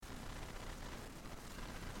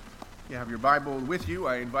you have your Bible with you,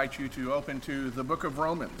 I invite you to open to the book of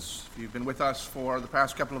Romans. If you've been with us for the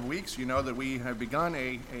past couple of weeks, you know that we have begun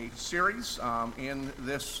a series in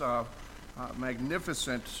this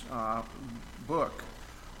magnificent book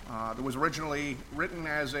that was originally written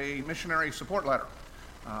as a missionary support letter,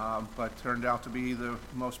 but turned out to be the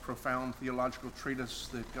most profound theological treatise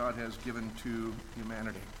that God has given to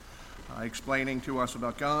humanity, explaining to us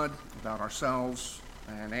about God, about ourselves,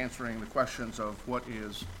 and answering the questions of what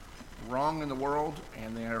is wrong in the world,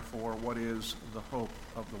 and therefore what is the hope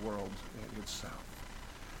of the world itself.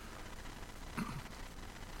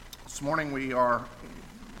 This morning we are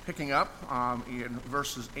picking up in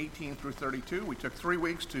verses 18 through 32. We took 3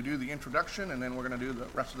 weeks to do the introduction, and then we're going to do the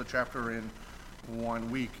rest of the chapter in 1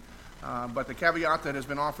 week. But the caveat that has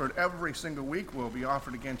been offered every single week will be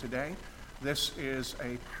offered again today. This is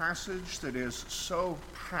a passage that is so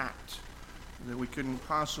packed that we couldn't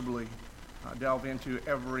possibly delve into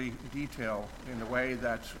every detail in the way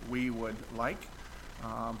that we would like,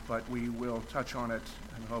 but we will touch on it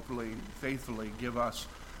and hopefully faithfully give us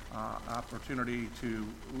opportunity to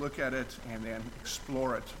look at it and then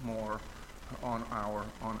explore it more on our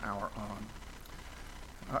own.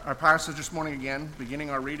 Our passage this morning again, beginning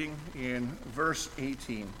our reading in verse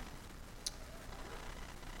 18.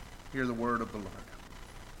 Hear the word of the Lord.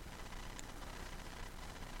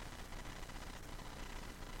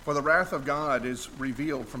 For the wrath of God is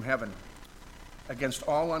revealed from heaven against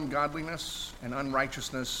all ungodliness and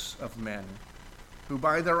unrighteousness of men, who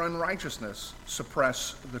by their unrighteousness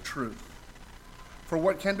suppress the truth. For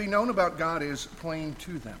what can be known about God is plain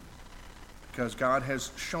to them, because God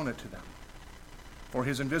has shown it to them. For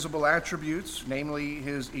his invisible attributes, namely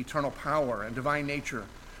his eternal power and divine nature,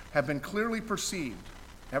 have been clearly perceived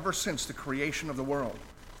ever since the creation of the world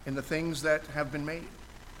in the things that have been made,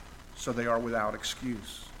 so they are without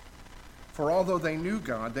excuse. For although they knew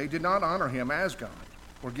God, they did not honor him as God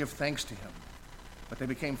or give thanks to him, but they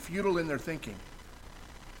became futile in their thinking,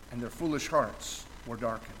 and their foolish hearts were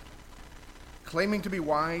darkened. Claiming to be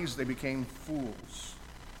wise, they became fools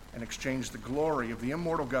and exchanged the glory of the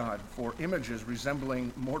immortal God for images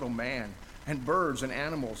resembling mortal man and birds and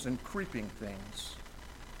animals and creeping things.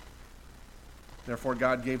 Therefore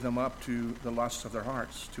God gave them up to the lusts of their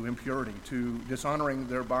hearts, to impurity, to dishonoring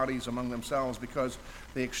their bodies among themselves, because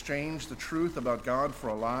they exchanged the truth about God for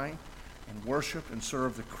a lie and worshiped and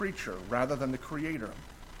served the creature rather than the Creator,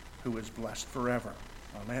 who is blessed forever.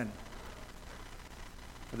 Amen.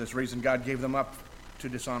 For this reason God gave them up to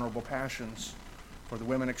dishonorable passions. For the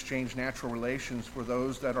women exchanged natural relations for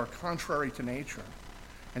those that are contrary to nature.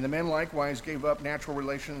 And the men likewise gave up natural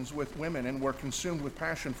relations with women and were consumed with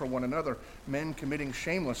passion for one another, men committing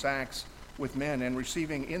shameless acts with men and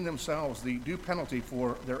receiving in themselves the due penalty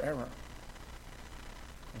for their error.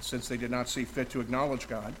 And since they did not see fit to acknowledge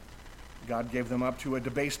God, God gave them up to a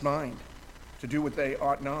debased mind, to do what they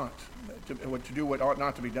ought not, to do what ought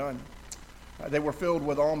not to be done. They were filled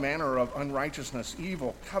with all manner of unrighteousness,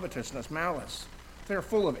 evil, covetousness, malice. They are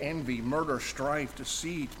full of envy, murder, strife,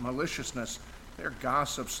 deceit, maliciousness. They are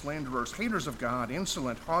gossips, slanderers, haters of God,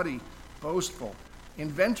 insolent, haughty, boastful,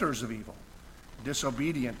 inventors of evil,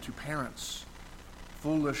 disobedient to parents,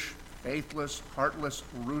 foolish, faithless, heartless,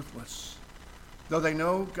 ruthless. Though they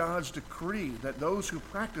know God's decree that those who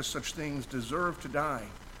practice such things deserve to die,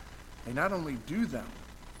 they not only do them,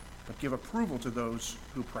 but give approval to those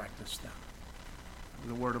who practice them.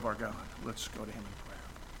 The word of our God. Let's go to him in prayer.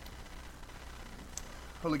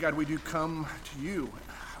 Holy God, we do come to you.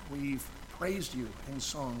 We've praised you in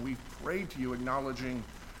song. We've prayed to you, acknowledging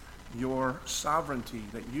your sovereignty,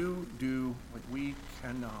 that you do what we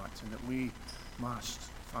cannot, and that we must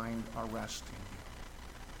find our rest in you.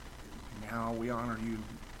 And now we honor you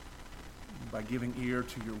by giving ear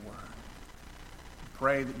to your word. We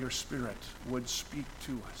pray that your Spirit would speak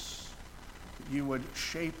to us, that you would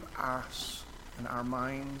shape us and our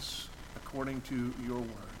minds according to your word.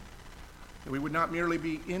 That we would not merely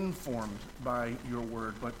be informed by your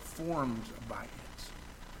word, but formed by it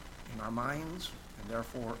in our minds and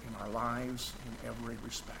therefore in our lives in every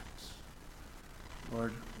respect.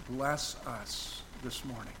 Lord, bless us this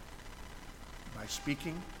morning by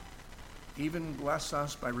speaking. Even bless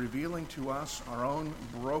us by revealing to us our own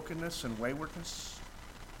brokenness and waywardness,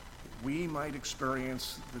 that we might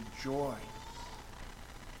experience the joy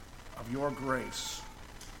of your grace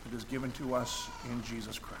that is given to us in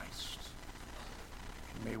Jesus Christ.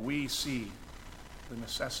 May we see the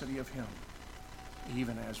necessity of him,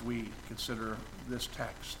 even as we consider this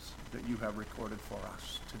text that you have recorded for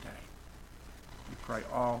us today. We pray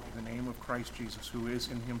all in the name of Christ Jesus, who is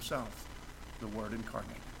in himself the Word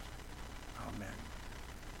incarnated. Amen.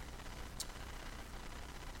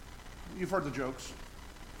 You've heard the jokes.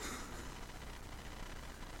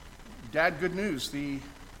 Dad, good news. The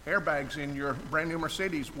airbags in your brand new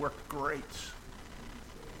Mercedes work great.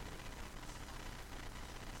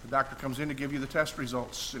 The doctor comes in to give you the test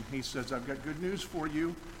results, and he says, I've got good news for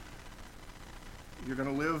you. You're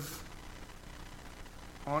going to live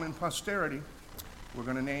on in posterity. We're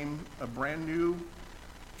going to name a brand new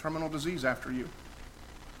terminal disease after you.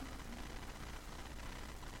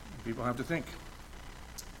 People have to think.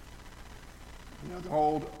 You know, the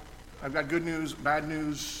old, I've got good news, bad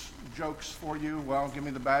news jokes for you. Well, give me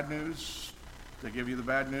the bad news. They give you the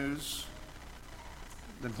bad news.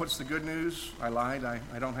 Then what's the good news? I lied. I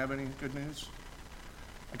don't have any good news.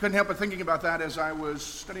 I couldn't help but thinking about that as I was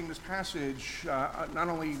studying this passage, not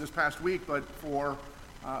only this past week, but for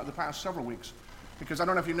the past several weeks. Because I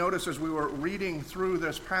don't know if you noticed as we were reading through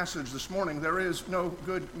this passage this morning, there is no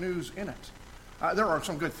good news in it. There are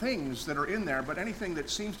some good things that are in there, but anything that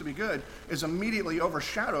seems to be good is immediately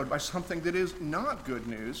overshadowed by something that is not good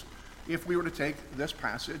news if we were to take this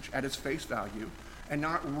passage at its face value and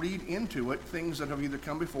not read into it things that have either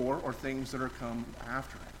come before or things that are come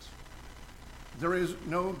after it. There is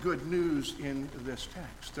no good news in this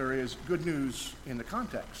text. There is good news in the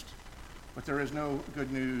context, but there is no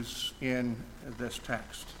good news in this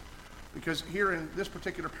text. Because here in this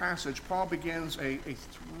particular passage, Paul begins a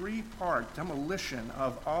three-part demolition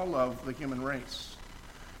of all of the human race.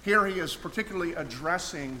 Here he is particularly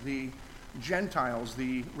addressing the Gentiles,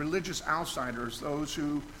 the religious outsiders, those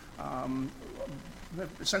who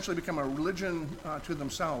essentially become a religion to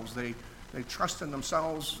themselves. They trust in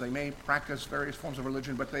themselves. They may practice various forms of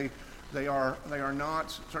religion, but they are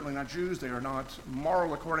not, certainly not Jews. They are not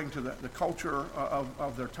moral according to the culture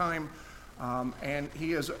of their time. And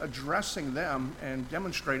he is addressing them and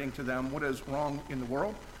demonstrating to them what is wrong in the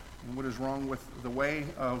world and what is wrong with the way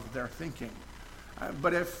of their thinking.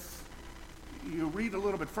 But if you read a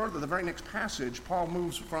little bit further, the very next passage, Paul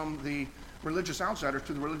moves from the religious outsiders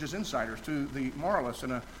to the religious insiders, to the moralists.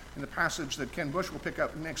 In the passage that Ken Bush will pick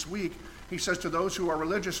up next week, he says to those who are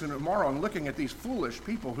religious and moral and looking at these foolish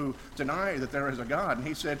people who deny that there is a God, and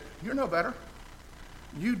he said, you're no better.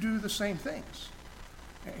 You do the same things.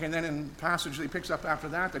 And then in the passage that he picks up after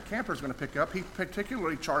that Camper is going to pick up, he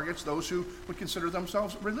particularly targets those who would consider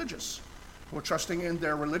themselves religious, who are trusting in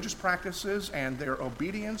their religious practices and their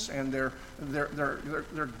obedience and their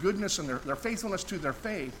goodness and their faithfulness to their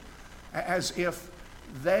faith, as if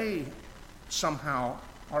they somehow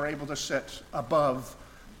are able to sit above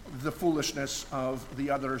the foolishness of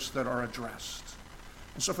the others that are addressed.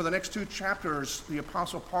 And so for the next two chapters, the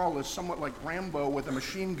Apostle Paul is somewhat like Rambo with a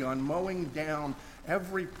machine gun, mowing down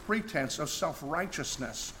every pretense of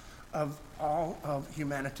self-righteousness of all of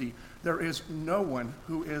humanity. There is no one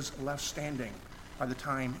who is left standing by the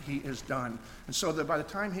time he is done. And so that by the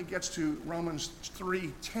time he gets to Romans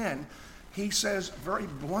 3:10, he says very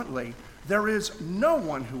bluntly, there is no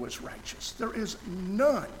one who is righteous. There is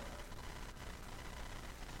none.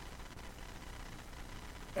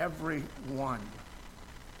 Everyone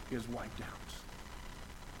is wiped out.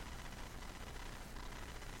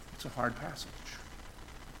 It's a hard passage,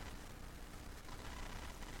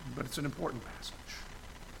 but it's an important passage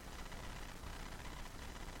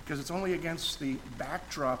because it's only against the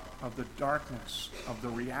backdrop of the darkness of the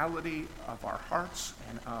reality of our hearts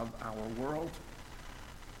and of our world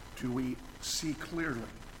do we see clearly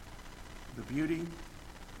the beauty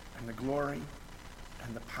and the glory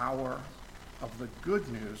and the power of the good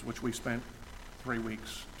news which we spent 3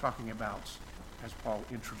 weeks talking about as Paul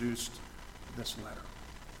introduced this letter.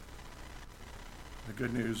 The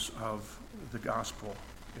good news of the gospel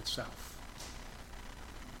itself.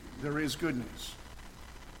 There is good news.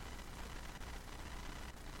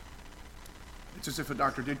 It's as if a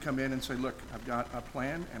doctor did come in and say, look, I've got a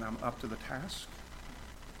plan and I'm up to the task.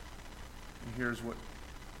 And here's what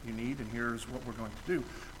you need and here's what we're going to do.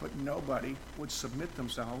 But nobody would submit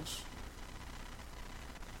themselves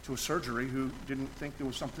to a surgery who didn't think there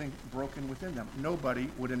was something broken within them. Nobody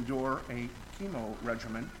would endure a chemo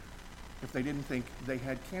regimen if they didn't think they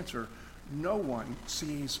had cancer. No one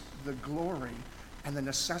sees the glory and the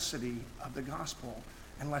necessity of the gospel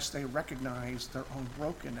unless they recognize their own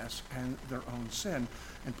brokenness and their own sin.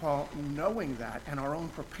 And Paul, knowing that and our own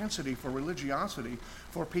propensity for religiosity,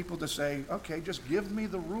 for people to say, okay, just give me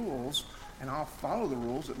the rules and I'll follow the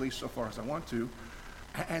rules, at least so far as I want to,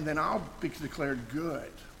 and then I'll be declared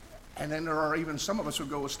good. And then there are even some of us who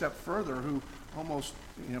go a step further who almost,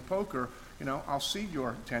 poker, I'll see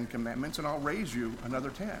your 10 commandments and I'll raise you another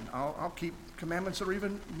 10. I'll keep commandments that are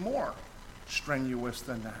even more strenuous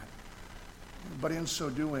than that. But in so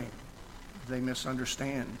doing, they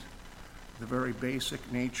misunderstand the very basic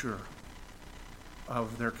nature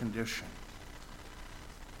of their condition.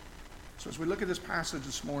 So as we look at this passage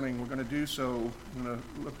this morning, we're going to do so, we're going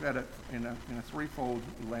to look at it in a threefold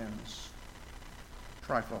lens,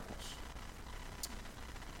 trifocals.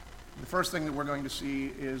 The first thing that we're going to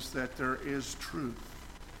see is that there is truth.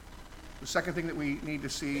 The second thing that we need to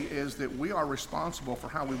see is that we are responsible for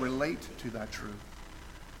how we relate to that truth.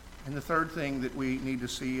 And the third thing that we need to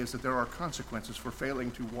see is that there are consequences for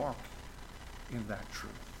failing to walk in that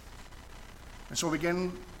truth. And so we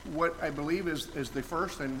begin what I believe is the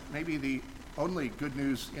first and maybe the only good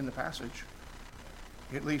news in the passage,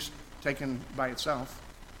 at least taken by itself,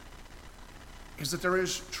 is that there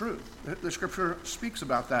is truth. The scripture speaks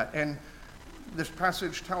about that. And this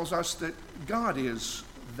passage tells us that God is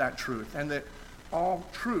that truth and that all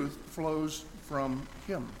truth flows from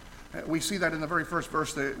him. We see that in the very first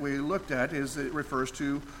verse that we looked at is that it refers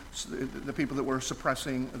to the people that were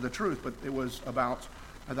suppressing the truth, but it was about,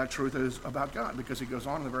 that truth is about God, because he goes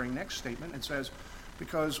on in the very next statement and says,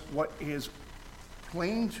 because what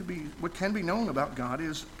can be known about God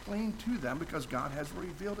is plain to them because God has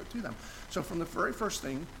revealed it to them. So from the very first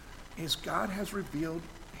thing is God has revealed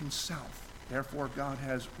himself. Therefore, God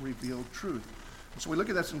has revealed truth. And so we look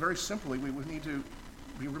at this, and very simply, we would need to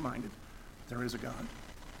be reminded there is a God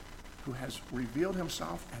who has revealed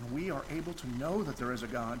himself, and we are able to know that there is a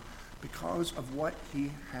God because of what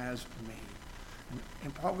he has made.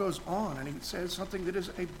 And Paul goes on, and he says something that is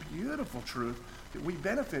a beautiful truth that we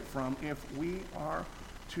benefit from if we are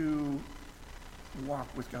to walk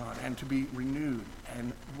with God and to be renewed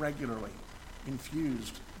and regularly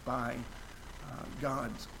infused by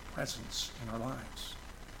God's presence in our lives.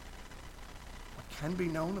 What can be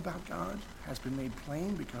known about God has been made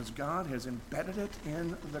plain because God has embedded it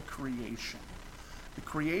in the creation. The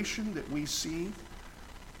creation that we see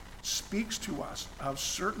speaks to us of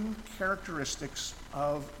certain characteristics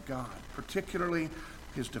of God, particularly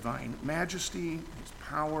his divine majesty, his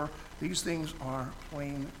power. These things are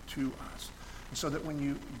plain to us. And so that when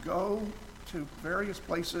you go to various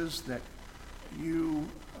places that you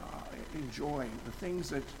enjoy, the things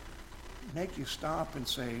that make you stop and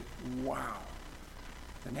say, wow,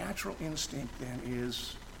 the natural instinct then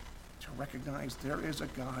is to recognize there is a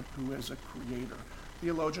God who is a creator.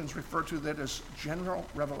 Theologians refer to that as general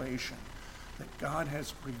revelation, that God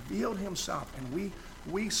has revealed himself, and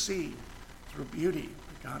we see through beauty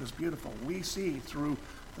that God is beautiful. We see through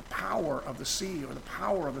the power of the sea or the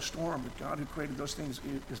power of the storm that God who created those things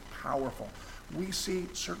is powerful. We see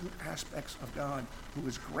certain aspects of God who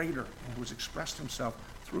is greater and who has expressed himself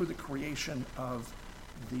through the creation of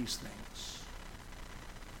these things.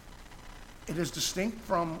 It is distinct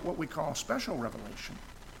from what we call special revelation,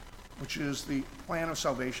 which is the plan of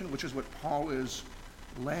salvation, which is what Paul is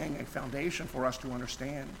laying a foundation for us to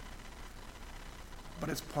understand. But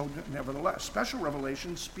it's potent nevertheless. Special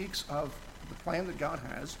revelation speaks of the plan that God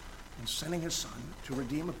has in sending his Son to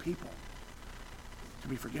redeem a people, to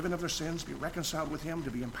be forgiven of their sins, be reconciled with him,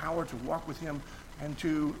 to be empowered to walk with him, and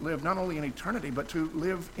to live not only in eternity, but to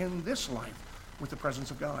live in this life with the presence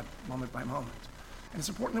of God moment by moment. And it's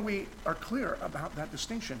important that we are clear about that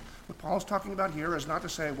distinction. What Paul's talking about here is not to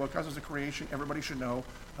say, well, because of the creation, everybody should know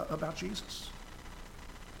about Jesus.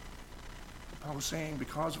 What Paul is saying,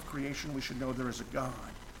 because of creation, we should know there is a God.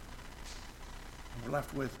 And we're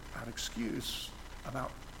left without excuse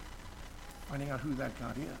about finding out who that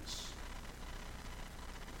God is.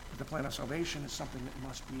 But the plan of salvation is something that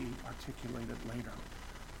must be articulated later.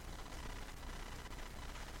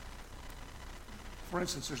 For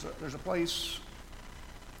instance, there's a place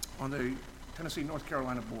on the Tennessee-North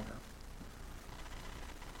Carolina border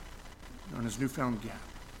known as Newfound Gap.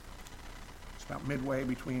 It's about midway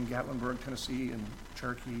between Gatlinburg, Tennessee, and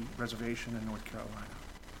Cherokee Reservation in North Carolina.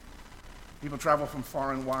 People travel from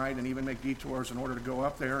far and wide and even make detours in order to go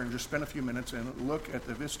up there and just spend a few minutes and look at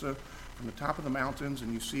the vista from the top of the mountains,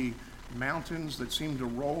 and you see mountains that seem to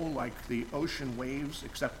roll like the ocean waves,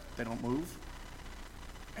 except they don't move.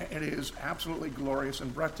 It is absolutely glorious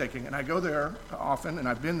and breathtaking. And I go there often, and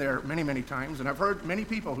I've been there many, many times, and I've heard many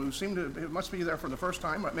people who must be there for the first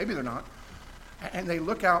time, but maybe they're not, and they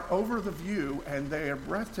look out over the view, and they are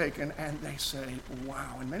breathtaking, and they say,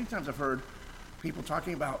 wow. And many times I've heard people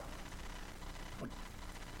talking about what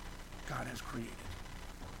God has created.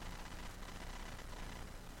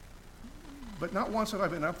 But not once have I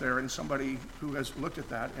been up there and somebody who has looked at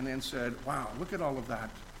that and then said, wow, look at all of that.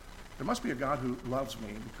 There must be a God who loves me,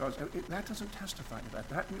 because that doesn't testify to that.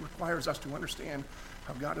 That requires us to understand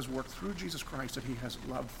how God has worked through Jesus Christ, that he has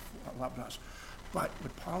loved us. But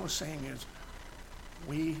what Paul is saying is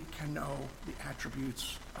we can know the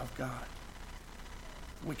attributes of God.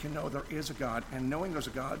 We can know there is a God, and knowing there's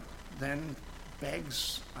a God then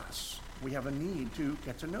begs us. We have a need to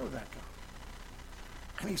get to know that God.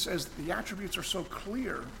 And he says the attributes are so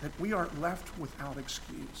clear that we are left without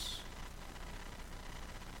excuse.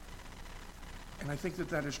 And I think that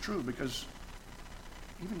that is true because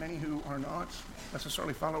even many who are not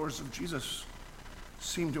necessarily followers of Jesus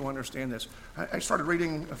seem to understand this. I started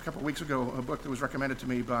reading a couple of weeks ago a book that was recommended to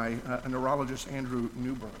me by a neurologist, Andrew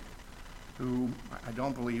Newberg, who I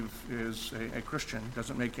don't believe is a Christian,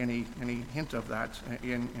 doesn't make any hint of that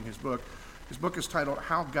in his book. His book is titled,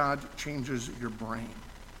 How God Changes Your Brain.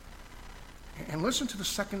 And listen to the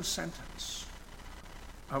second sentence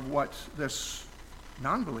of what this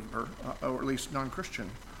non-believer, or at least non-Christian,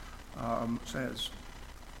 says.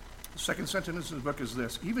 The second sentence in the book is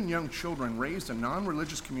this: even young children raised in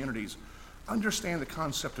non-religious communities understand the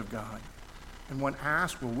concept of God, and when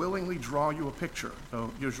asked will willingly draw you a picture,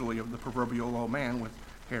 though usually of the proverbial old man with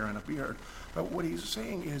hair and a beard. But what he's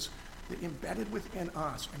saying is that embedded within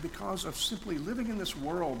us, and because of simply living in this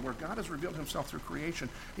world where God has revealed himself through creation,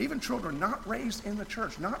 even children not raised in the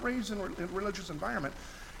church, not raised in a religious environment,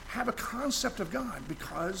 have a concept of God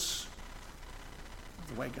because of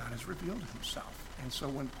the way God has revealed himself. And so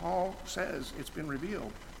when Paul says it's been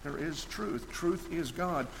revealed, there is truth. Truth is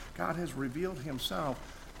God. God has revealed himself.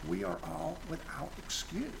 We are all without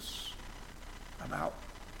excuse about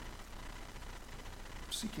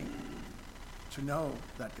seeking to know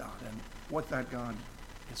that God and what that God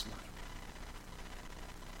is like.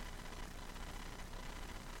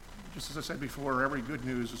 Just as I said before, every good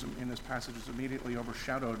news in this passage is immediately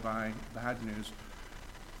overshadowed by bad news.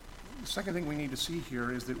 The second thing we need to see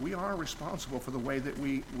here is that we are responsible for the way that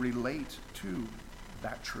we relate to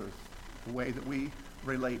that truth, the way that we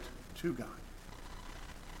relate to God.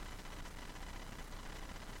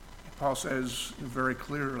 Paul says very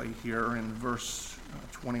clearly here in verse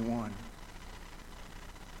 21,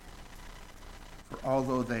 for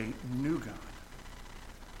although they knew God,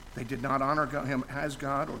 they did not honor him as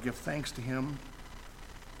God or give thanks to him.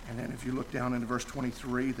 And then if you look down into verse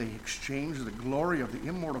 23, they exchanged the glory of the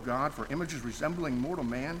immortal God for images resembling mortal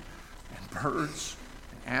man and birds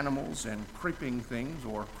and animals and creeping things,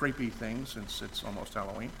 or creepy things since it's almost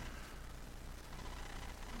Halloween.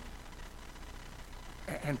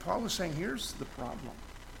 And Paul is saying, here's the problem.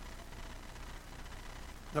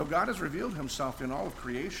 Though God has revealed himself in all of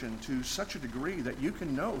creation to such a degree that you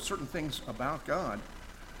can know certain things about God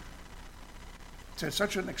to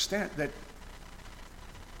such an extent that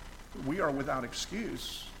we are without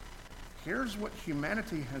excuse, here's what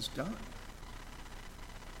humanity has done.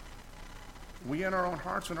 We in our own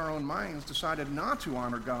hearts and our own minds decided not to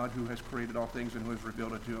honor God who has created all things and who has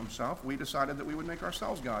revealed it to himself. We decided that we would make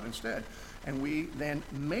ourselves God instead. And we then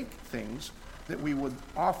make things that we would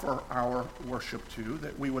offer our worship to,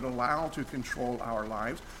 that we would allow to control our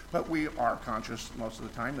lives. But we are conscious most of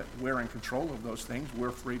the time that we're in control of those things.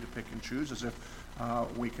 We're free to pick and choose as if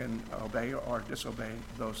we can obey or disobey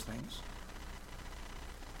those things.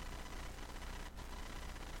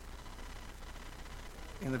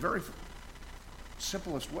 In the very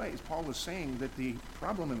simplest ways, Paul is saying that the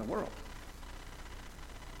problem in the world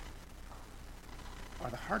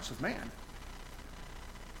are the hearts of man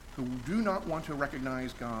who do not want to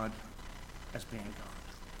recognize God as being God,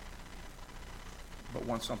 but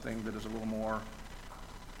want something that is a little more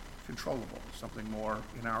controllable, something more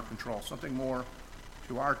in our control, something more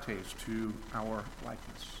to our taste, to our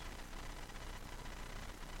likeness.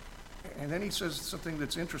 And then he says something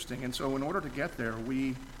that's interesting. And so in order to get there,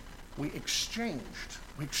 we exchanged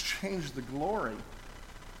the glory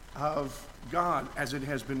of God as it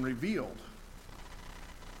has been revealed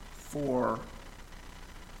for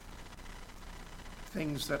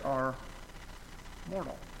things that are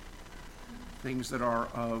mortal, things that are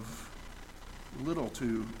of little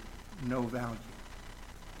to no value.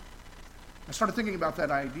 I started thinking about that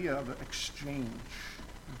idea of exchange.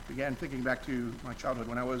 I began thinking back to my childhood.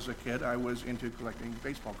 When I was a kid, I was into collecting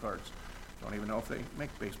baseball cards. Don't even know if they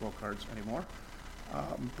make baseball cards anymore.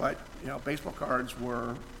 But baseball cards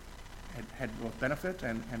had both benefit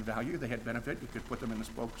and value. They had benefit. You could put them in the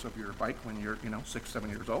spokes of your bike when you're 6, 7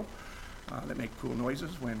 years old. That make cool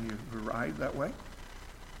noises when you ride that way.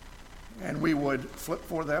 And we would flip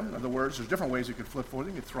for them. In other words, there's different ways you could flip for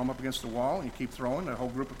them. You throw them up against the wall, and you keep throwing. A whole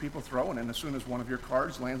group of people throw, and then as soon as one of your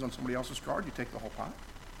cards lands on somebody else's card, you take the whole pot.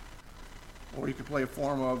 Or you could play a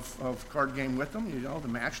form of card game with them, the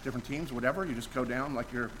match, different teams, whatever. You just go down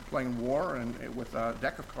like you're playing war and with a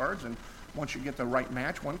deck of cards, and once you get the right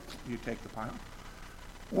match, you take the pile.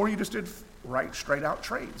 Or you just did straight out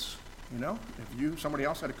trades. If somebody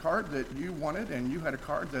else had a card that you wanted and you had a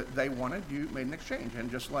card that they wanted, you made an exchange.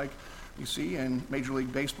 And just like you see in Major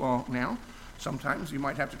League Baseball now, Sometimes you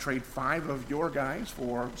might have to trade 5 of your guys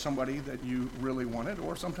for somebody that you really wanted,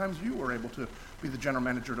 or sometimes you were able to be the general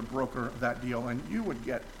manager to broker that deal, and you would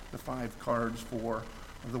get the 5 cards for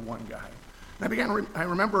the one guy. And I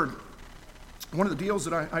remembered one of the deals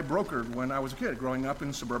that I brokered when I was a kid, growing up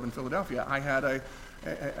in suburban Philadelphia. I had a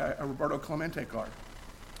Roberto Clemente card.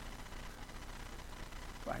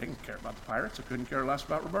 I didn't care about the Pirates. I couldn't care less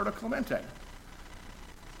about Roberto Clemente.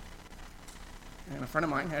 And a friend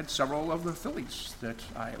of mine had several of the Phillies that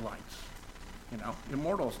I liked. You know,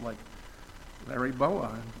 immortals like Larry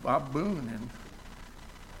Bowa and Bob Boone and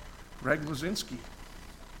Greg Luzinski,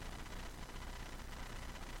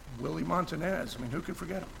 Willie Montanez. I mean, who could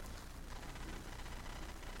forget him?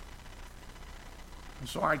 And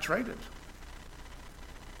so I traded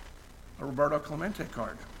a Roberto Clemente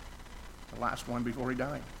card, the last one before he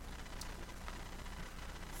died,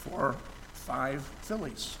 for 5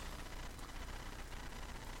 Phillies.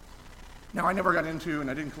 Now, I never got into, and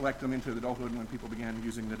I didn't collect them into adulthood when people began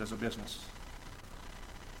using it as a business.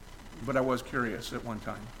 But I was curious at one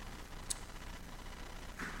time.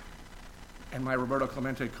 And my Roberto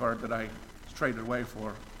Clemente card that I traded away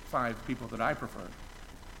for 5 people that I preferred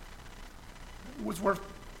was worth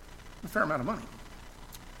a fair amount of money.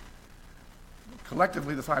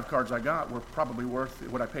 Collectively, the 5 cards I got were probably worth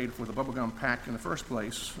what I paid for the bubblegum pack in the first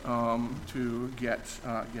place to get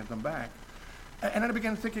them back. And I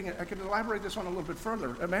began thinking, I could elaborate this on a little bit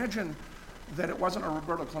further. Imagine that it wasn't a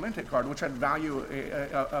Roberto Clemente card, which had value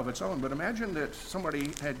of its own, but imagine that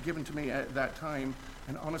somebody had given to me at that time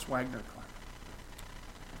an Honus Wagner card.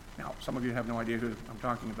 Now, some of you have no idea who I'm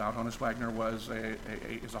talking about. Honus Wagner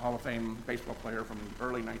is a Hall of Fame baseball player from the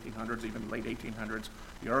early 1900s, even late 1800s,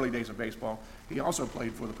 the early days of baseball. He also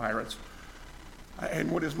played for the Pirates.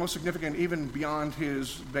 And what is most significant, even beyond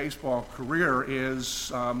his baseball career, is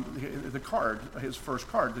the card, his first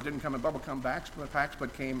card, that didn't come in bubblegum packs,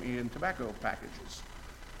 but came in tobacco packages.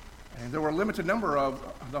 And there were a limited number of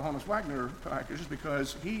the Honus Wagner packages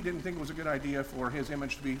because he didn't think it was a good idea for his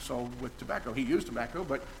image to be sold with tobacco. He used tobacco,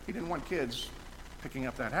 but he didn't want kids picking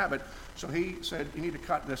up that habit. So he said, you need to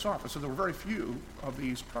cut this off. And so there were very few of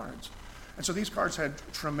these cards. And so these cards had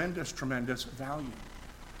tremendous, tremendous value.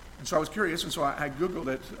 And so I was curious, and so I Googled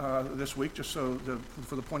it this week just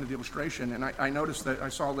for the point of the illustration, and I noticed that I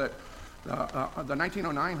saw that the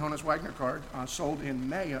 1909 Honus Wagner card sold in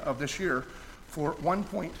May of this year for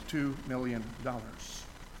 $1.2 million.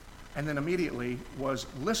 And then immediately was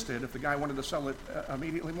listed. If the guy wanted to sell it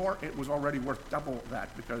immediately more, it was already worth double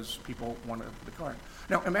that because people wanted the card.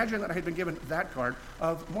 Now imagine that I had been given that card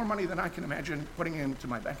of more money than I can imagine putting into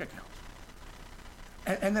my bank account.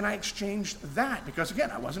 And then I exchanged that because, again,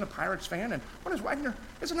 I wasn't a Pirates fan. And Honus Wagner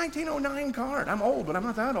is a 1909 card. I'm old, but I'm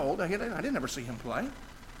not that old. I didn't ever see him play.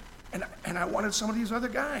 And I wanted some of these other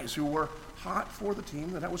guys who were hot for the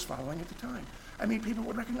team that I was following at the time. I mean, people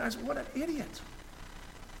would recognize, what an idiot.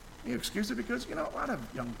 You excuse it because, a lot of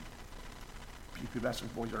young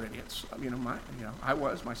pubescent boys are idiots. I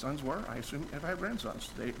was, my sons were. I assume if I have grandsons,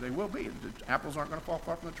 they will be. The apples aren't going to fall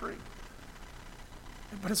far from the tree.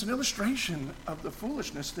 But it's an illustration of the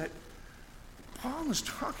foolishness that Paul is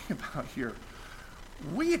talking about here.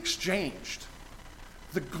 We exchanged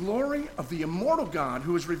the glory of the immortal God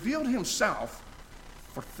who has revealed himself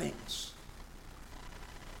for things.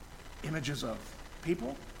 Images of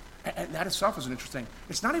people. And that itself is an interesting.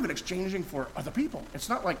 It's not even exchanging for other people. It's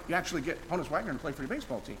not like you actually get Honus Wagner to play for your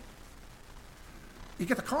baseball team. You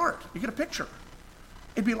get the card. You get a picture.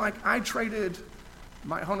 It'd be like I traded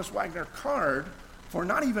my Honus Wagner card for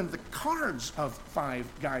not even the cards of 5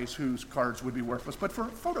 guys whose cards would be worthless, but for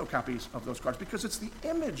photocopies of those cards, because it's the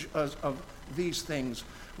image of these things.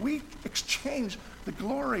 We exchange the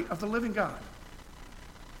glory of the living God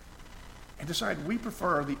and decide we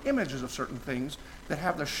prefer the images of certain things that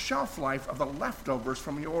have the shelf life of the leftovers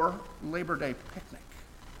from your Labor Day picnic,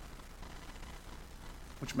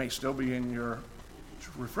 which may still be in your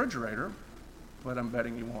refrigerator, but I'm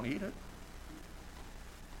betting you won't eat it.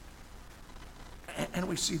 And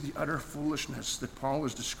we see the utter foolishness that Paul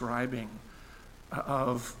is describing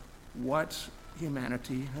of what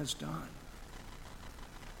humanity has done.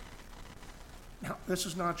 Now, this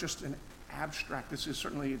is not just an abstract. This is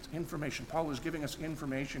certainly information. Paul is giving us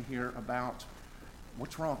information here about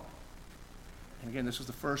what's wrong. And again, this is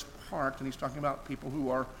the first part, and he's talking about people who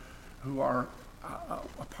are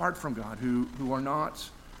apart from God, who are not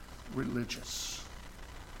religious.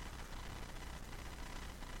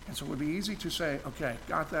 And so it would be easy to say, okay,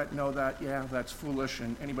 got that, know that, yeah, that's foolish,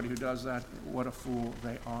 and anybody who does that, what a fool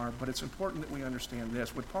they are. But it's important that we understand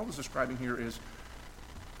this. What Paul is describing here is,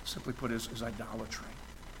 simply put, is idolatry.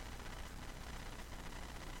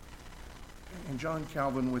 And John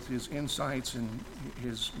Calvin, with his insights and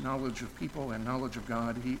his knowledge of people and knowledge of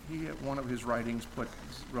God, he at one of his writings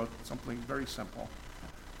wrote something very simple.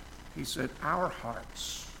 He said, our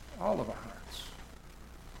hearts, all of our hearts,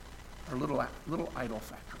 are little idol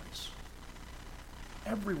factories.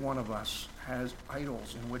 Every one of us has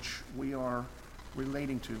idols in which we are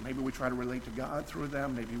relating to. Maybe we try to relate to God through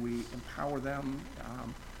them. Maybe we empower them.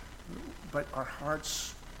 But our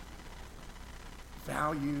hearts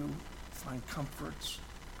value, find comforts,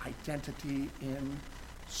 identity in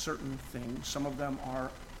certain things. Some of them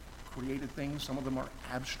are created things. Some of them are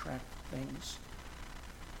abstract things.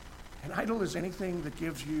 An idol is anything that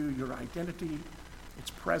gives you your identity, its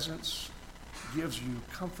presence, gives you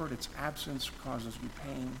comfort, its absence causes you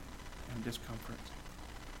pain and discomfort.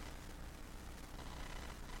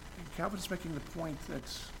 And Calvin's making the point that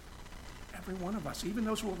every one of us, even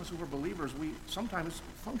those of us who are believers, we sometimes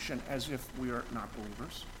function as if we are not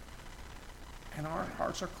believers. And our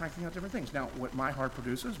hearts are cranking out different things. Now, what my heart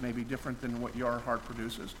produces may be different than what your heart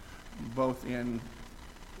produces, both in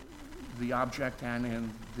the object and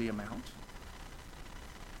in the amount.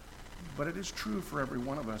 But it is true for every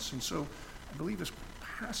one of us. And so I believe this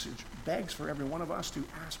passage begs for every one of us to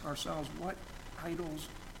ask ourselves, what idols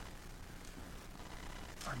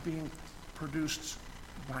are being produced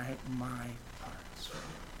by my hearts?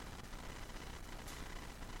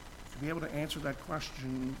 To be able to answer that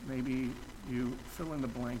question, maybe you fill in the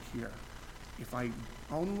blank here. If I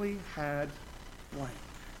only had blank,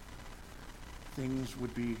 things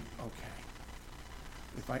would be okay.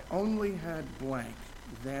 If I only had blank,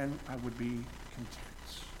 then I would be content.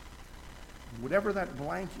 Whatever that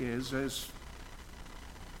blank is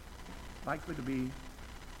likely to be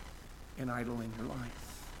an idol in your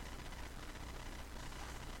life.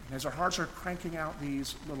 And as our hearts are cranking out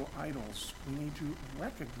these little idols, we need to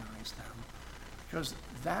recognize them, because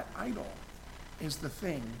that idol is the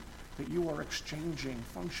thing that you are exchanging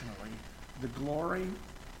functionally, the glory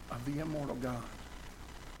of the immortal God,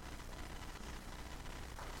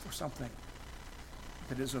 for something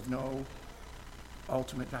that is of no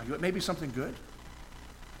ultimate value. It may be something good,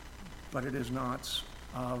 but it is not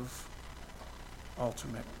of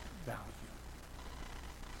ultimate value.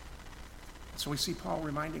 So we see Paul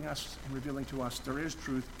reminding us and revealing to us there is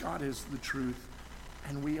truth, God is the truth,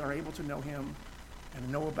 and we are able to know him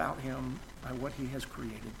and know about him by what he has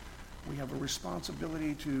created. We have a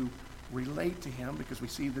responsibility to relate to him, because we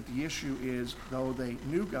see that the issue is, though they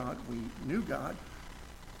knew God, we knew God,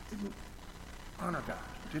 didn't honor God,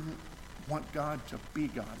 didn't want God to be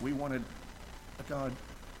God. We wanted a God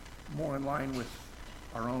more in line with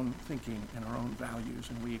our own thinking and our own values,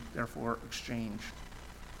 and we therefore exchanged.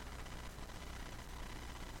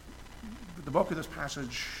 But the bulk of this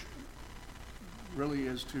passage really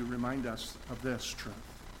is to remind us of this truth.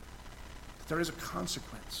 That there is a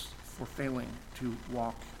consequence for failing to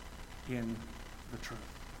walk in the truth.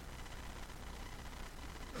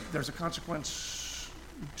 There's a consequence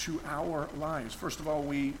to our lives. First of all,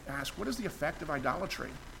 we ask, what is the effect of idolatry,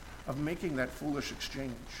 of making that foolish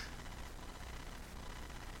exchange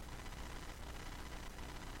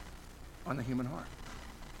on the human heart?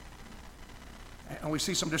 And we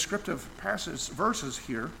see some descriptive verses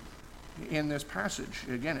here in this passage.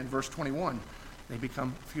 Again, in verse 21, they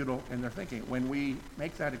become futile in their thinking. When we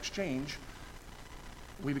make that exchange,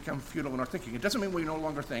 we become futile in our thinking. It doesn't mean we no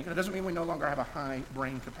longer think, and it doesn't mean we no longer have a high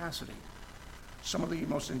brain capacity. Some of the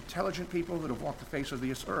most intelligent people that have walked the face of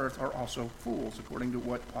this earth are also fools, according to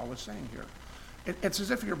what Paul is saying here. It's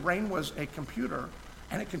as if your brain was a computer,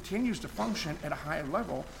 and it continues to function at a high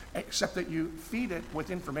level, except that you feed it with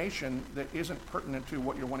information that isn't pertinent to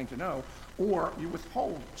what you're wanting to know, or you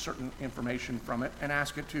withhold certain information from it and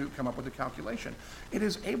ask it to come up with a calculation. It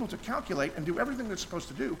is able to calculate and do everything it's supposed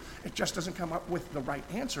to do. It just doesn't come up with the right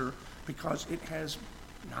answer because it has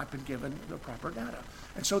not been given the proper data.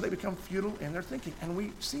 And so they become futile in their thinking. And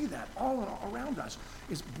we see that all around us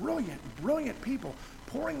is brilliant people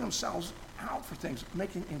pouring themselves out for things,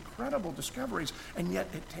 making incredible discoveries, and yet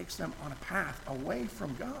it takes them on a path away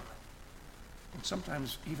from God, and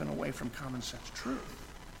sometimes even away from common sense truth.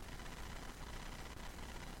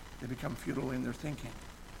 They become futile in their thinking.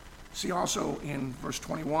 See also in verse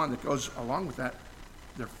 21 that goes along with that,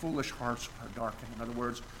 their foolish hearts are darkened. In other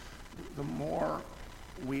words, the more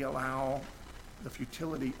we allow the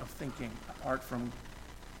futility of thinking apart from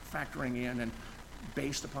factoring in and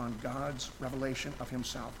based upon God's revelation of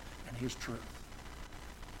himself and his truth.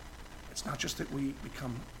 It's not just that we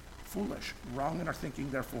become foolish, wrong in our thinking,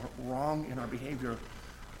 therefore wrong in our behavior,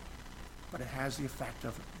 but it has the effect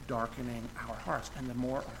of darkening our hearts. And the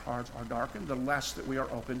more our hearts are darkened, the less that we are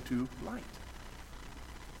open to light.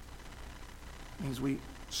 means we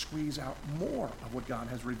squeeze out more of what God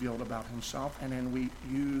has revealed about himself, and then we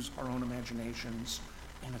use our own imaginations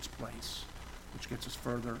in its place, which gets us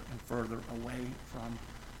further and further away from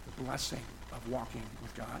the blessing of walking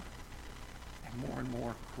with God, and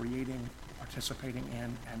more creating, participating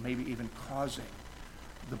in, and maybe even causing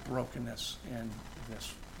the brokenness in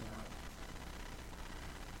this world.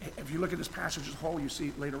 If you look at this passage as a whole, you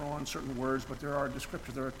see later on certain words, but there are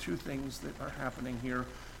descriptors. There are two things that are happening here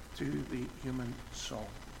to the human soul,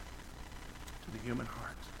 to the human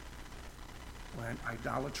heart, when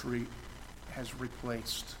idolatry has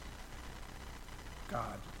replaced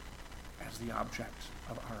God as the object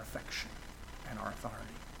of our affection and our authority.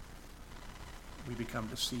 We become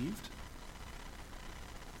deceived,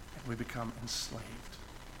 and we become enslaved.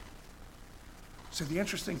 So the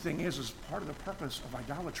interesting thing is part of the purpose of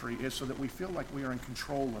idolatry is so that we feel like we are in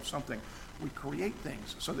control of something. We create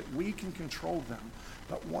things so that we can control them.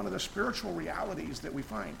 But one of the spiritual realities that we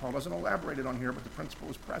find, Paul doesn't elaborate it on here, but the principle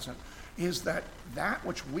is present, is that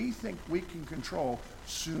which we think we can control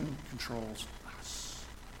soon controls us.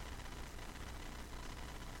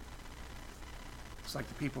 It's like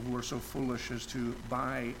the people who are so foolish as to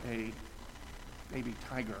buy a baby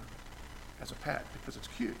tiger as a pet because it's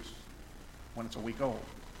cute when it's a week old,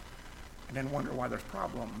 and then wonder why there's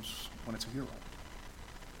problems when it's a year old.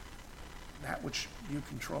 That which you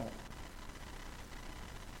control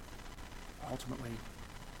ultimately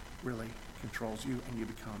really controls you, and you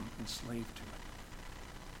become enslaved to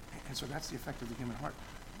it. And so that's the effect of the human heart.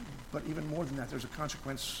 But even more than that, there's a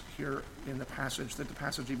consequence here in the passage that the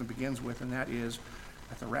passage even begins with, and that is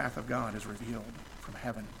that the wrath of God is revealed from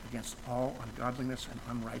heaven against all ungodliness and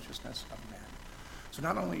unrighteousness of men. So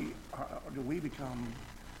not only do we become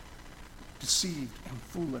deceived and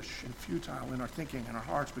foolish and futile in our thinking, and our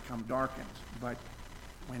hearts become darkened, but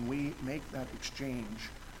when we make that exchange,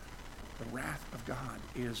 the wrath of God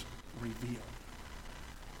is revealed.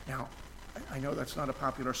 Now, I know that's not a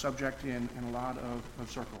popular subject in a lot of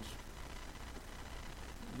circles.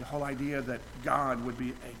 The whole idea that God would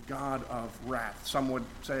be a God of wrath. Some would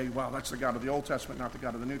say, well, that's the God of the Old Testament, not the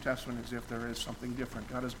God of the New Testament, as if there is something different.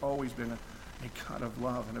 God has always been a God of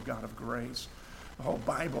love and a God of grace. The whole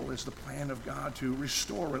Bible is the plan of God to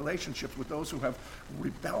restore relationships with those who have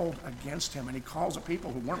rebelled against him. And he calls a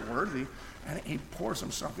people who weren't worthy, and he pours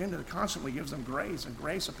himself into it, constantly gives them grace and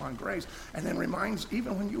grace upon grace, and then reminds,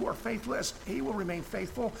 even when you are faithless, he will remain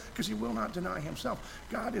faithful because he will not deny himself.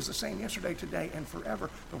 God is the same yesterday, today, and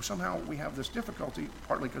forever. Though somehow we have this difficulty,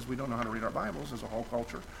 partly because we don't know how to read our Bibles as a whole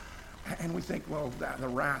culture, and we think, well, the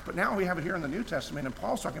wrath. But now we have it here in the New Testament, and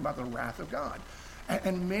Paul's talking about the wrath of God.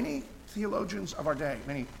 And many theologians of our day,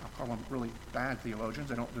 many, I'll call them really bad theologians,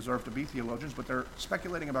 they don't deserve to be theologians, but they're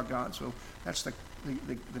speculating about God, so that's the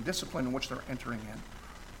discipline in which they're entering in,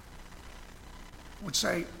 would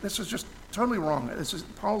say, this is just totally wrong.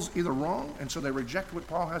 Paul's either wrong, and so they reject what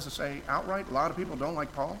Paul has to say outright. A lot of people don't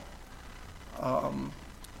like Paul,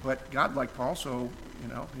 but God liked Paul, so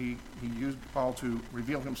he used Paul to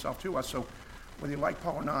reveal himself to us. So whether you like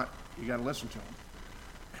Paul or not, you got to listen to him.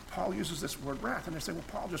 And Paul uses this word wrath, and they say, well,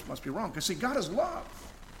 Paul just must be wrong. Because see, God is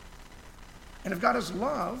love. And if God is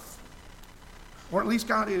love, or at least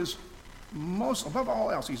God is most, above all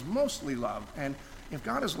else, he's mostly love. And if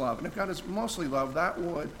God is love, and if God is mostly love, that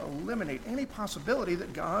would eliminate any possibility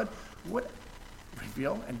that God would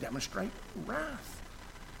reveal and demonstrate wrath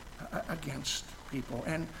against people.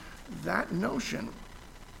 And that notion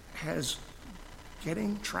has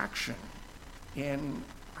getting traction in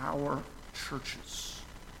our churches.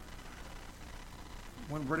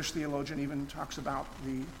 One British theologian even talks about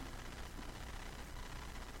the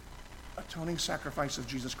atoning sacrifice of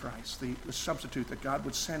Jesus Christ, the substitute that God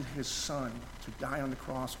would send his son to die on the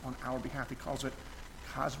cross on our behalf. He calls it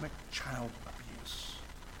cosmic child abuse,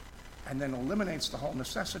 and then eliminates the whole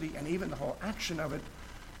necessity and even the whole action of it.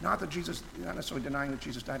 Not necessarily denying that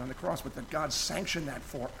Jesus died on the cross, but that God sanctioned that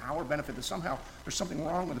for our benefit, that somehow there's something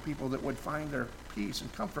wrong with the people that would find their peace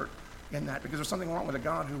and comfort in that, because there's something wrong with a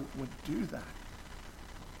God who would do that.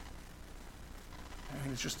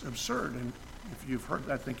 And it's just absurd. And if you've heard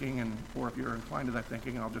that thinking, or if you're inclined to that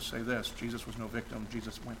thinking, I'll just say this: Jesus was no victim.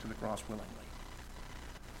 Jesus went to the cross willingly.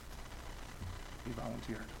 He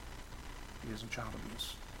volunteered. He isn't child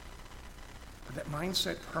abuse. But that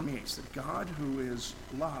mindset permeates that God, who is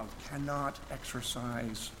love, cannot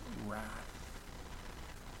exercise wrath.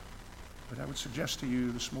 But I would suggest to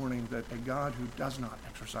you this morning that a God who does not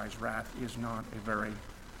exercise wrath is not a very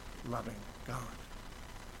loving God.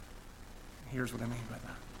 And here's what I mean by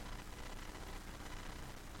that.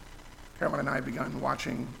 Carolyn and I begun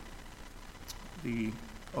watching the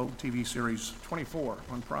old TV series 24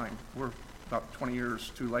 on Prime. We're about 20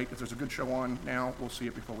 years too late. If there's a good show on now, we'll see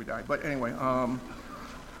it before we die. But anyway, and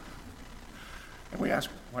we asked,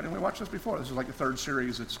 why didn't we watch this before? This is like the third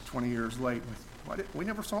series. It's 20 years late. We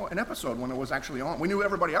never saw an episode when it was actually on. We knew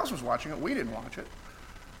everybody else was watching it. We didn't watch it.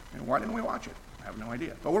 And why didn't we watch it? I have no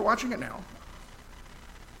idea. But we're watching it now.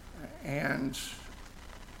 And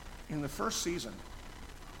in the first season,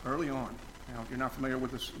 early on, now if you're not familiar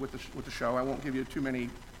with the show, I won't give you too many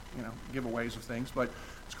giveaways of things, but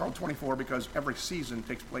it's called 24 because every season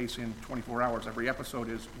takes place in 24 hours. Every episode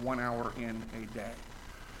is 1 hour in a day.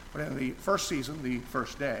 But in the first season, the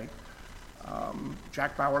first day,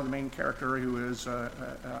 Jack Bauer, the main character, who is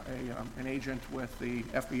an agent with the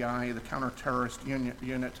FBI, the counter-terrorist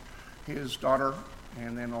unit, his daughter,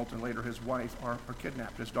 and then ultimately later his wife, are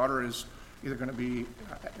kidnapped. His daughter is either going to be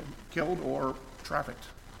killed or trafficked.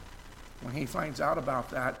 When he finds out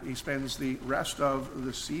about that, he spends the rest of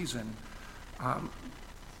the season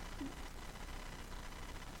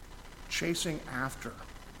chasing after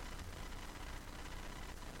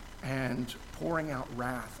and pouring out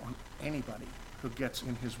wrath on anybody who gets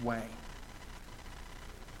in his way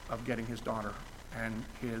of getting his daughter and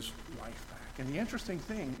his wife back. And the interesting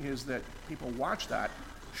thing is that people watch that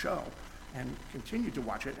show and continue to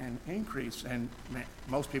watch it and increase, and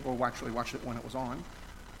most people actually watched it when it was on,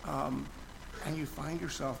 and you find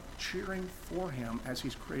yourself cheering for him as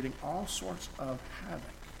he's creating all sorts of havoc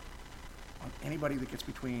on anybody that gets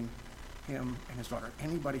between him and his daughter,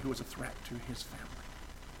 anybody who is a threat to his family.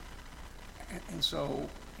 And so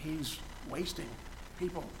he's wasting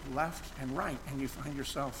people left and right, and you find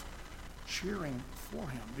yourself cheering for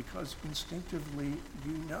him because instinctively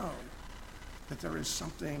you know that there is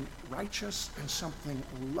something righteous and something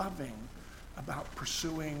loving about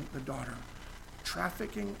pursuing the daughter.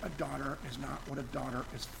 Trafficking a daughter is not what a daughter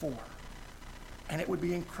is for. And it would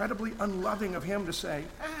be incredibly unloving of him to say,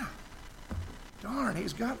 darn,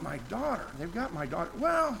 he's got my daughter. They've got my daughter.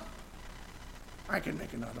 Well, I can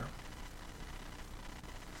make another.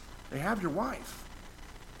 They have your wife.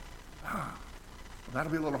 Well,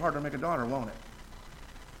 that'll be a little harder to make a daughter, won't it?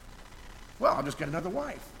 Well, I'll just get another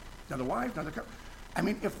wife. Another wife, another... I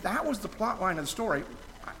mean, if that was the plot line of the story,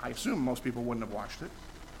 I assume most people wouldn't have watched it.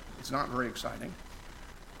 It's not very exciting.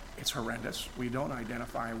 It's horrendous. We don't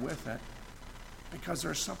identify with it because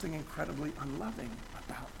there's something incredibly unloving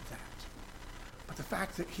about that. But the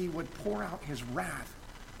fact that he would pour out his wrath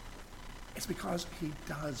is because he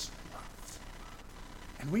does love.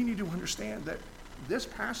 And we need to understand that this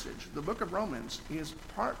passage, the book of Romans, is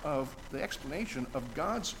part of the explanation of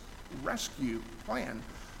God's rescue plan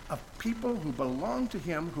of people who belong to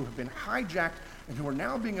him, who have been hijacked, and who are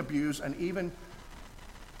now being abused and even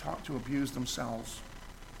taught to abuse themselves.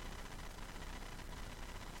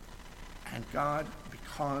 And God,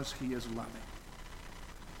 because he is loving,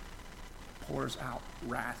 pours out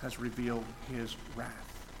wrath, has revealed his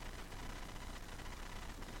wrath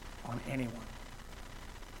on anyone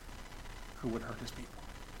who would hurt his people.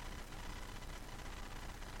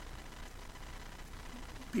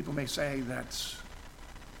 People may say that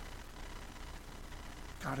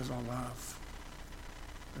God is all love.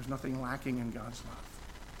 There's nothing lacking in God's love.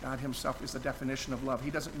 God himself is the definition of love. He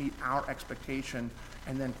doesn't meet our expectation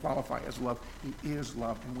and then qualify as love. He is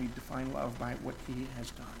love, and we define love by what he has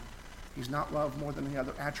done. He's not love more than the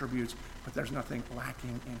other attributes, but there's nothing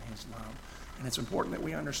lacking in his love. And it's important that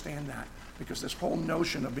we understand that, because this whole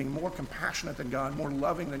notion of being more compassionate than God, more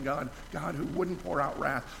loving than God, God who wouldn't pour out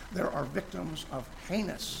wrath, there are victims of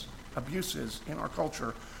heinous abuses in our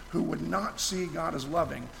culture who would not see God as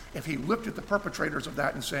loving if he looked at the perpetrators of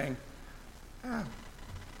that and saying,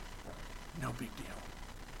 no big deal.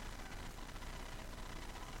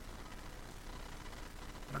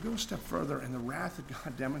 But I'll go a step further, and the wrath that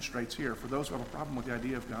God demonstrates here, for those who have a problem with the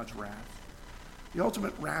idea of God's wrath, the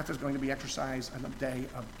ultimate wrath is going to be exercised on the day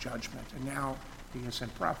of judgment. And now he has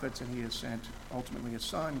sent prophets, and he has sent ultimately his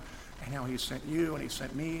son, and now he's sent you, and he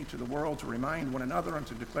sent me to the world to remind one another and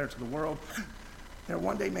to declare to the world, there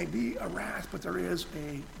one day may be a wrath, but there is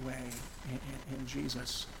a way in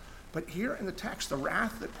Jesus. But here in the text, the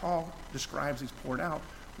wrath that Paul describes he's poured out,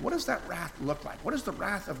 what does that wrath look like? What does the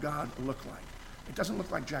wrath of God look like? It doesn't look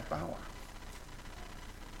like Jack Bauer.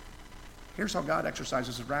 Here's how God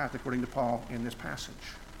exercises his wrath according to Paul in this passage.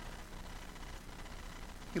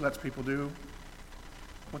 He lets people do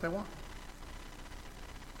what they want.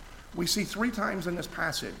 We see 3 times in this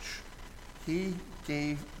passage, he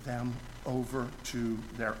gave them over to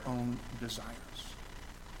their own desires.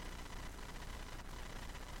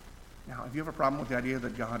 Now, if you have a problem with the idea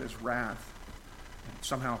that God is wrath, and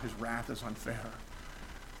somehow his wrath is unfair,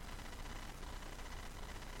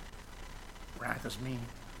 wrath is mean,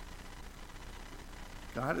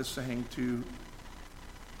 God is saying to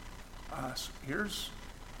us, here's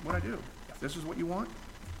what I do. If this is what you want,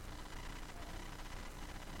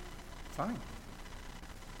 fine.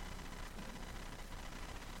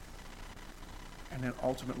 And then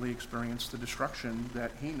ultimately experience the destruction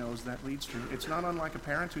that he knows that leads to. It's not unlike a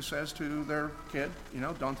parent who says to their kid,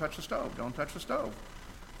 don't touch the stove, don't touch the stove.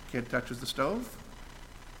 Kid touches the stove,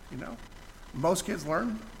 Most kids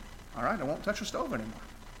learn, all right, I won't touch the stove anymore.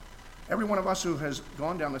 Every one of us who has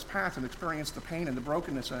gone down this path and experienced the pain and the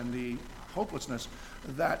brokenness and the hopelessness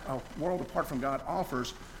that a world apart from God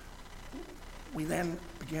offers, we then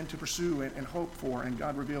begin to pursue and hope for, and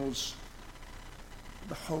God reveals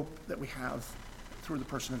the hope that we have through the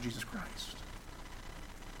person of Jesus Christ.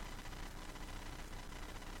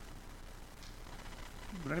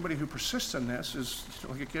 But anybody who persists in this is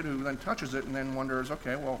like a kid who then touches it and then wonders,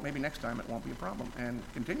 okay, well, maybe next time it won't be a problem, and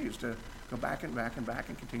continues to go back and back and back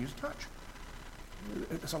and continues to touch.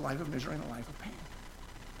 It's a life of misery and a life of pain.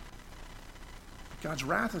 God's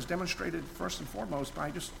wrath is demonstrated first and foremost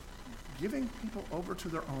by just giving people over to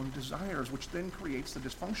their own desires, which then creates the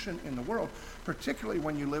dysfunction in the world, particularly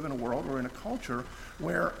when you live in a world or in a culture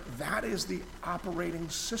where that is the operating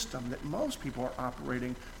system, that most people are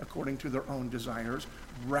operating according to their own desires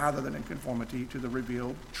rather than in conformity to the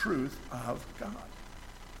revealed truth of God.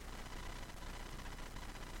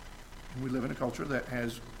 And we live in a culture that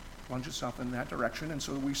has plunged itself in that direction, and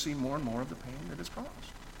so we see more and more of the pain that is caused.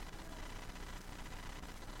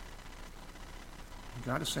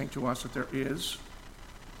 God is saying to us that there is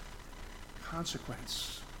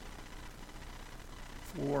consequence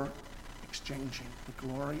for exchanging the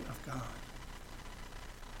glory of God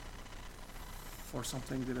for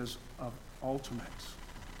something that is of ultimate,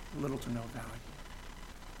 little to no value.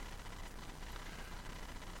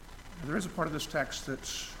 Now, there is a part of this text that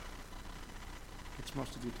gets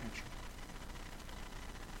most of the attention.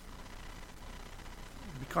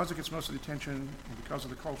 Because it gets most of the attention and because of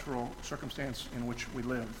the cultural circumstance in which we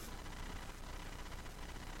live,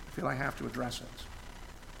 I feel I have to address it,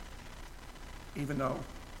 even though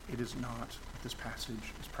it is not what this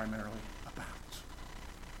passage is primarily about.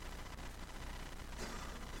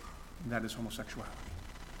 And that is homosexuality.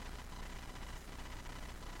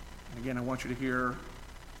 And again, I want you to hear,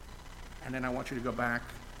 and then I want you to go back,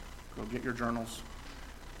 go get your journals,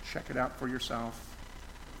 check it out for yourself,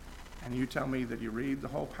 and you tell me that you read the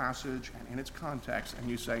whole passage and in its context, and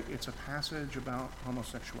you say, it's a passage about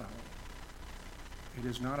homosexuality. It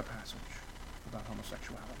is not a passage about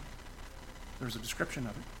homosexuality. There's a description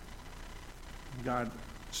of it. God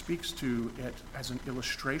speaks to it as an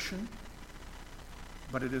illustration,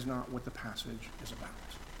 but it is not what the passage is about.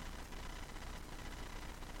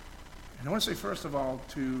 And I want to say, first of all,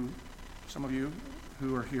 to some of you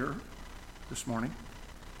who are here this morning,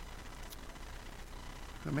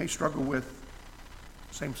 who may struggle with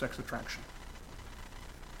same-sex attraction.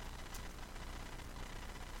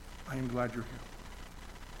 I am glad you're here.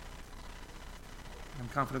 I'm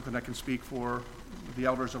confident that I can speak for the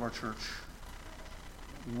elders of our church.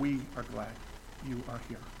 We are glad you are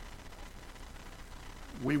here.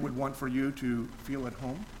 We would want for you to feel at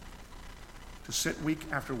home, to sit week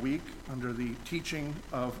after week under the teaching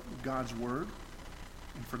of God's Word,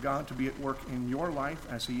 and for God to be at work in your life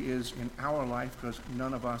as he is in our life, because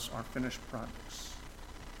none of us are finished products.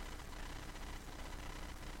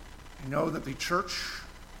 I know that the church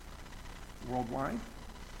worldwide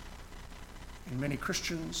and many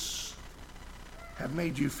Christians have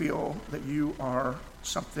made you feel that you are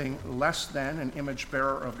something less than an image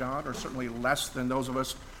bearer of God, or certainly less than those of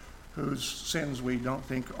us whose sins we don't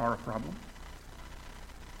think are a problem.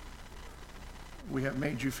 We have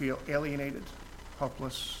made you feel alienated,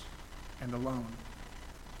 helpless, and alone.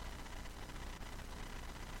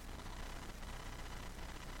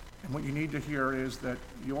 And what you need to hear is that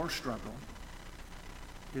your struggle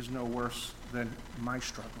is no worse than my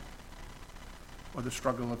struggle or the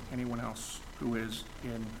struggle of anyone else who is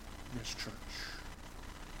in this church.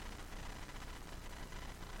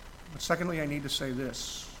 But secondly, I need to say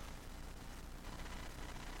this.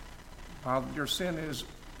 While your sin is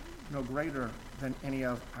no greater than any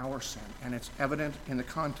of our sin, and it's evident in the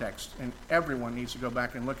context, and everyone needs to go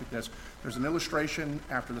back and look at this. There's an illustration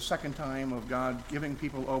after the second time of God giving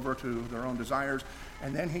people over to their own desires,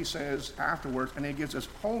 and then he says afterwards, and he gives this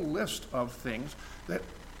whole list of things that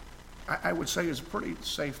I would say is a pretty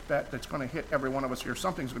safe bet that's going to hit every one of us here.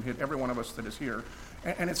 Something's going to hit every one of us that is here.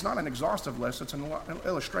 And it's not an exhaustive list, it's an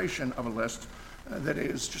illustration of a list that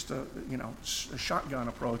is just a shotgun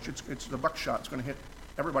approach. It's the buckshot. It's going to hit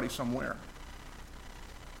everybody somewhere.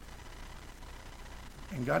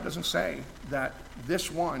 And God doesn't say that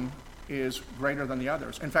this one is greater than the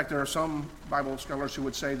others. In fact, there are some Bible scholars who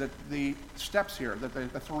would say that the steps here, that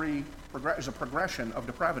the three is a progression of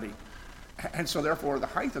depravity. And so therefore, the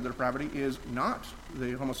height of the depravity is not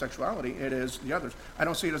the homosexuality, it is the others. I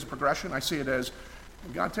don't see it as a progression. I see it as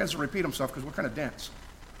God tends to repeat himself because we're kind of dense.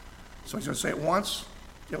 So he's going to say it once,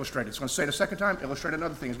 illustrate it. He's going to say it a second time, illustrate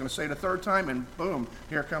another thing. He's going to say it a third time, and boom,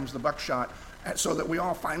 here comes the buckshot, so that we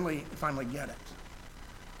all finally get it.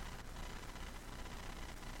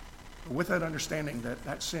 But with that understanding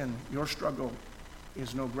that sin, your struggle,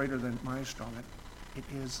 is no greater than my struggle, it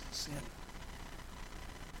is sin.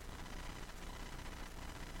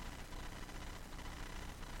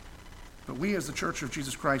 But we as the Church of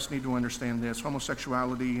Jesus Christ need to understand this.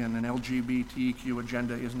 Homosexuality and an LGBTQ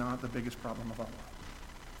agenda is not the biggest problem of our world.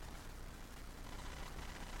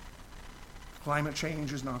 Climate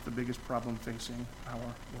change is not the biggest problem facing our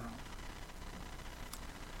world.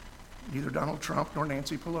 Neither Donald Trump nor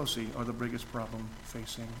Nancy Pelosi are the biggest problem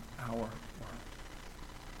facing our world.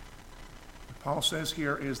 What Paul says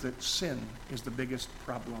here is that sin is the biggest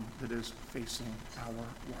problem that is facing our world.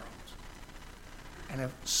 And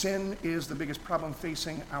if sin is the biggest problem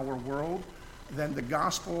facing our world, then the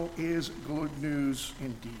gospel is good news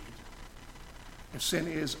indeed. If sin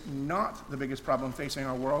is not the biggest problem facing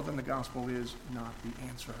our world, then the gospel is not the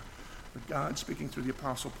answer. But God, speaking through the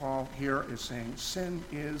Apostle Paul here, is saying sin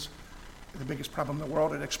is the biggest problem in the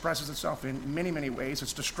world. It expresses itself in many, many ways.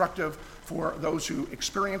 It's destructive for those who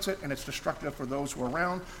experience it, and it's destructive for those who are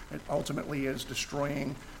around. It ultimately is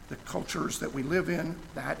destroying the cultures that we live in.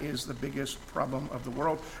 That is the biggest problem of the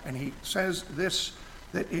world. And he says this,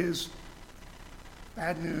 that is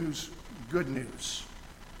bad news, good news.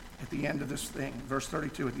 At the end of this thing, verse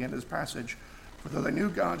 32, at the end of this passage, for though they knew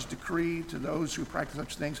God's decree to those who practice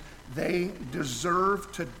such things, they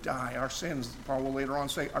deserve to die. Our sins, Paul will later on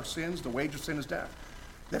say, our sins, the wage of sin is death.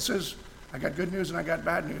 This is, I got good news and I got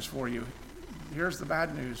bad news for you. Here's the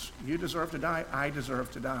bad news. You deserve to die. I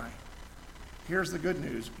deserve to die. Here's the good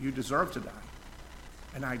news. You deserve to die.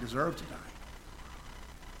 And I deserve to die.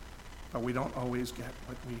 But we don't always get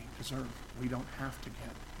what we deserve. We don't have to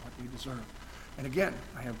get what we deserve. And again,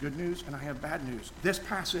 I have good news and I have bad news. This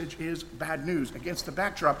passage is bad news against the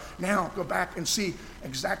backdrop. Now go back and see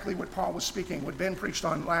exactly what Paul was speaking, what Ben preached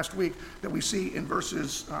on last week, that we see in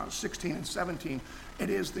verses 16 and 17. It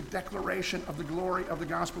is the declaration of the glory of the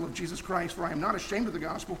gospel of Jesus Christ. For I am not ashamed of the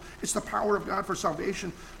gospel. It's the power of God for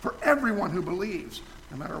salvation for everyone who believes.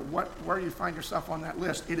 No matter where you find yourself on that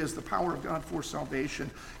list, it is the power of God for salvation.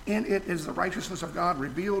 In it is the righteousness of God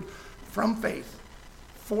revealed from faith,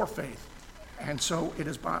 for faith. And so it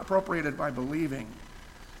is appropriated by believing.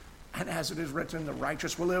 And as it is written, the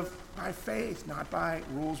righteous will live by faith, not by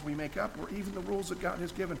rules we make up or even the rules that God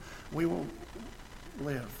has given. We will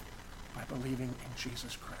live by believing in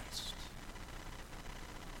Jesus Christ.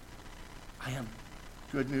 I have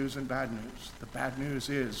good news and bad news. The bad news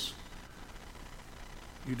is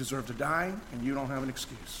you deserve to die and you don't have an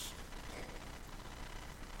excuse.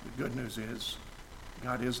 The good news is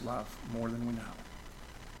God is love more than we know.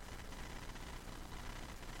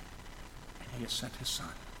 He has sent his Son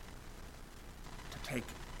to take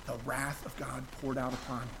the wrath of God poured out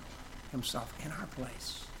upon himself in our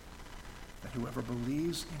place, that whoever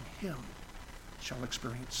believes in him shall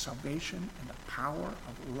experience salvation and the power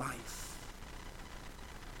of life,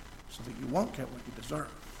 so that you won't get what you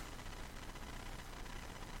deserve.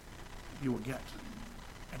 You will get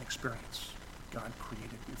an experience God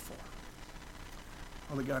created you for.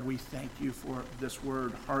 Holy God, we thank you for this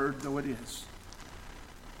word, hard though it is.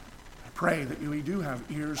 Pray that we do have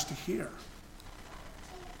ears to hear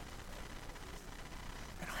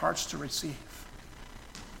and hearts to receive,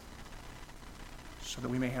 so that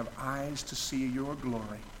we may have eyes to see your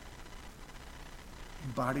glory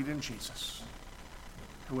embodied in Jesus,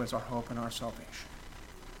 who is our hope and our salvation.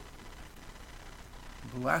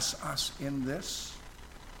 Bless us in this,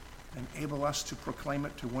 and enable us to proclaim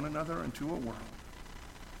it to one another and to a world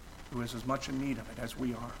who is as much in need of it as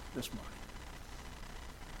we are this morning.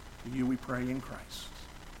 To you we pray in Christ.